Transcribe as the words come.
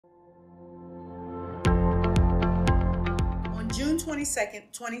22nd,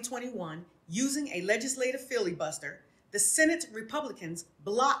 2021, using a legislative filibuster, the Senate Republicans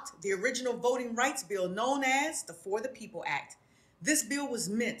blocked the original voting rights bill known as the For the People Act. This bill was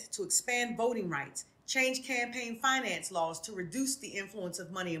meant to expand voting rights, change campaign finance laws to reduce the influence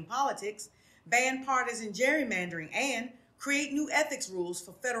of money in politics, ban partisan gerrymandering, and create new ethics rules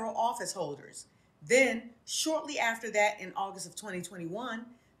for federal office holders. Then, shortly after that, in August of 2021,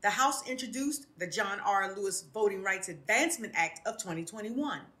 the House introduced the John R. Lewis Voting Rights Advancement Act of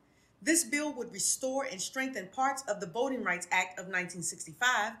 2021. This bill would restore and strengthen parts of the Voting Rights Act of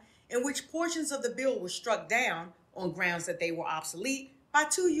 1965, in which portions of the bill were struck down on grounds that they were obsolete by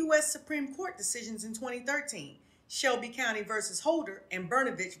two U.S. Supreme Court decisions in 2013, Shelby County versus Holder and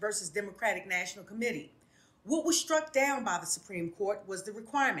Brnovich versus Democratic National Committee. What was struck down by the Supreme Court was the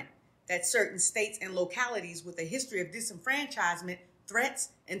requirement that certain states and localities with a history of disenfranchisement, threats,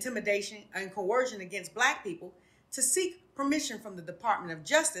 intimidation, and coercion against Black people to seek permission from the Department of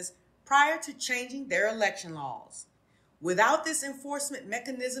Justice prior to changing their election laws. Without this enforcement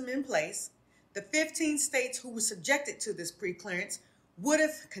mechanism in place, the 15 states who were subjected to this preclearance would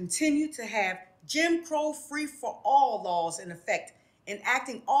have continued to have Jim Crow free-for-all laws in effect,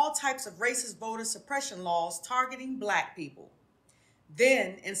 enacting all types of racist voter suppression laws targeting Black people.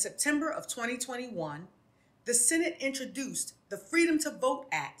 Then, in September of 2021, the Senate introduced the Freedom to Vote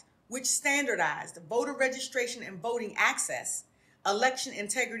Act, which standardized voter registration and voting access, election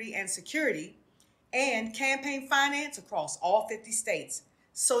integrity and security, and campaign finance across all 50 states.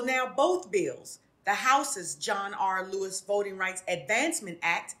 So now both bills, the House's John R. Lewis Voting Rights Advancement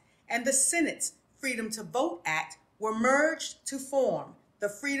Act and the Senate's Freedom to Vote Act, were merged to form the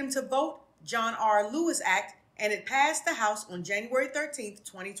Freedom to Vote John R. Lewis Act, and it passed the House on January 13,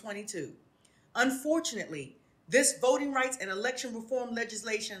 2022. Unfortunately, this voting rights and election reform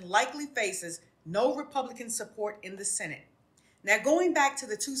legislation likely faces no Republican support in the Senate. Now, going back to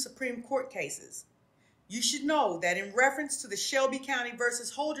the two Supreme Court cases, you should know that in reference to the Shelby County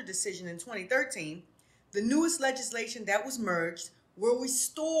versus Holder decision in 2013, the newest legislation that was merged will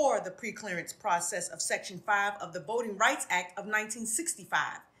restore the preclearance process of Section 5 of the Voting Rights Act of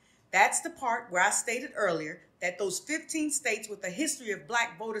 1965. That's the part where I stated earlier that those 15 states with a history of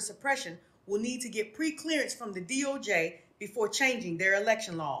Black voter suppression will need to get preclearance from the DOJ before changing their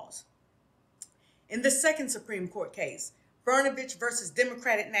election laws. In the second Supreme Court case, Brnovich versus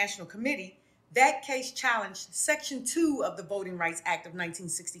Democratic National Committee, that case challenged Section 2 of the Voting Rights Act of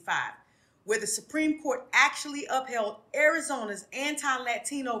 1965, where the Supreme Court actually upheld Arizona's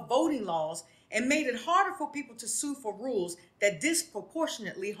anti-Latino voting laws and made it harder for people to sue for rules that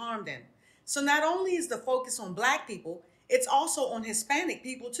disproportionately harmed them. So not only is the focus on Black people, it's also on Hispanic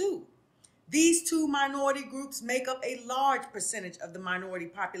people too. These two minority groups make up a large percentage of the minority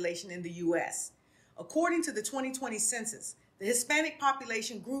population in the U.S. According to the 2020 census, the Hispanic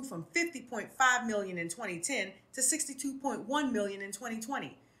population grew from 50.5 million in 2010 to 62.1 million in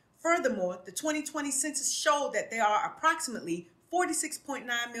 2020. Furthermore, the 2020 census showed that there are approximately 46.9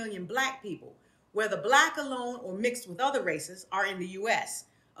 million Black people, whether Black alone or mixed with other races, are in the U.S.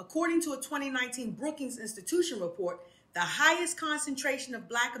 According to a 2019 Brookings Institution report, the highest concentration of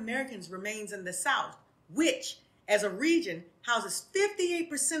Black Americans remains in the South, which, as a region, houses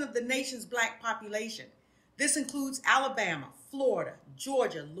 58% of the nation's Black population. This includes Alabama, Florida,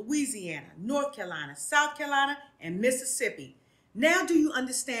 Georgia, Louisiana, North Carolina, South Carolina, and Mississippi. Now do you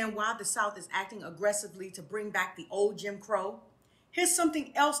understand why the South is acting aggressively to bring back the old Jim Crow? Here's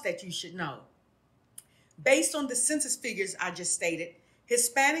something else that you should know. Based on the census figures I just stated,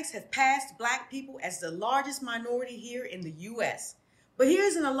 Hispanics have passed Black people as the largest minority here in the U.S. But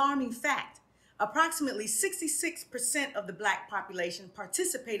here's an alarming fact. Approximately 66% of the Black population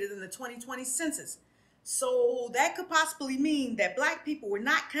participated in the 2020 census. So that could possibly mean that Black people were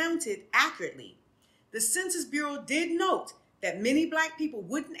not counted accurately. The Census Bureau did note that many Black people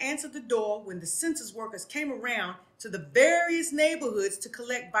wouldn't answer the door when the census workers came around to the various neighborhoods to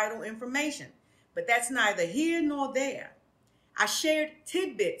collect vital information. But that's neither here nor there. I shared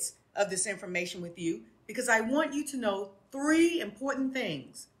tidbits of this information with you because I want you to know 3 important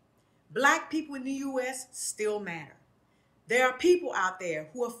things. Black people in the U.S. still matter. There are people out there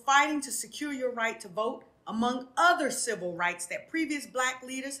who are fighting to secure your right to vote, among other civil rights that previous Black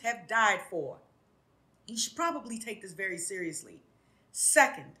leaders have died for. You should probably take this very seriously.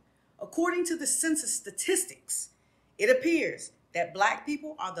 Second, according to the census statistics, it appears that Black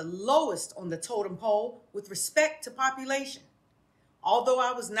people are the lowest on the totem pole with respect to population. Although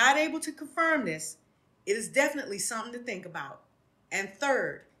I was not able to confirm this, it is definitely something to think about. And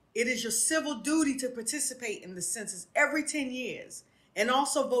third, it is your civil duty to participate in the census every 10 years and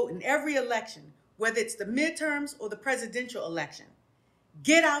also vote in every election, whether it's the midterms or the presidential election.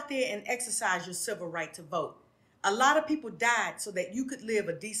 Get out there and exercise your civil right to vote. A lot of people died so that you could live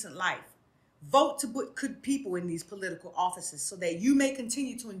a decent life. Vote to put good people in these political offices so that you may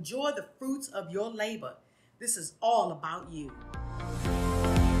continue to enjoy the fruits of your labor. This is all about you.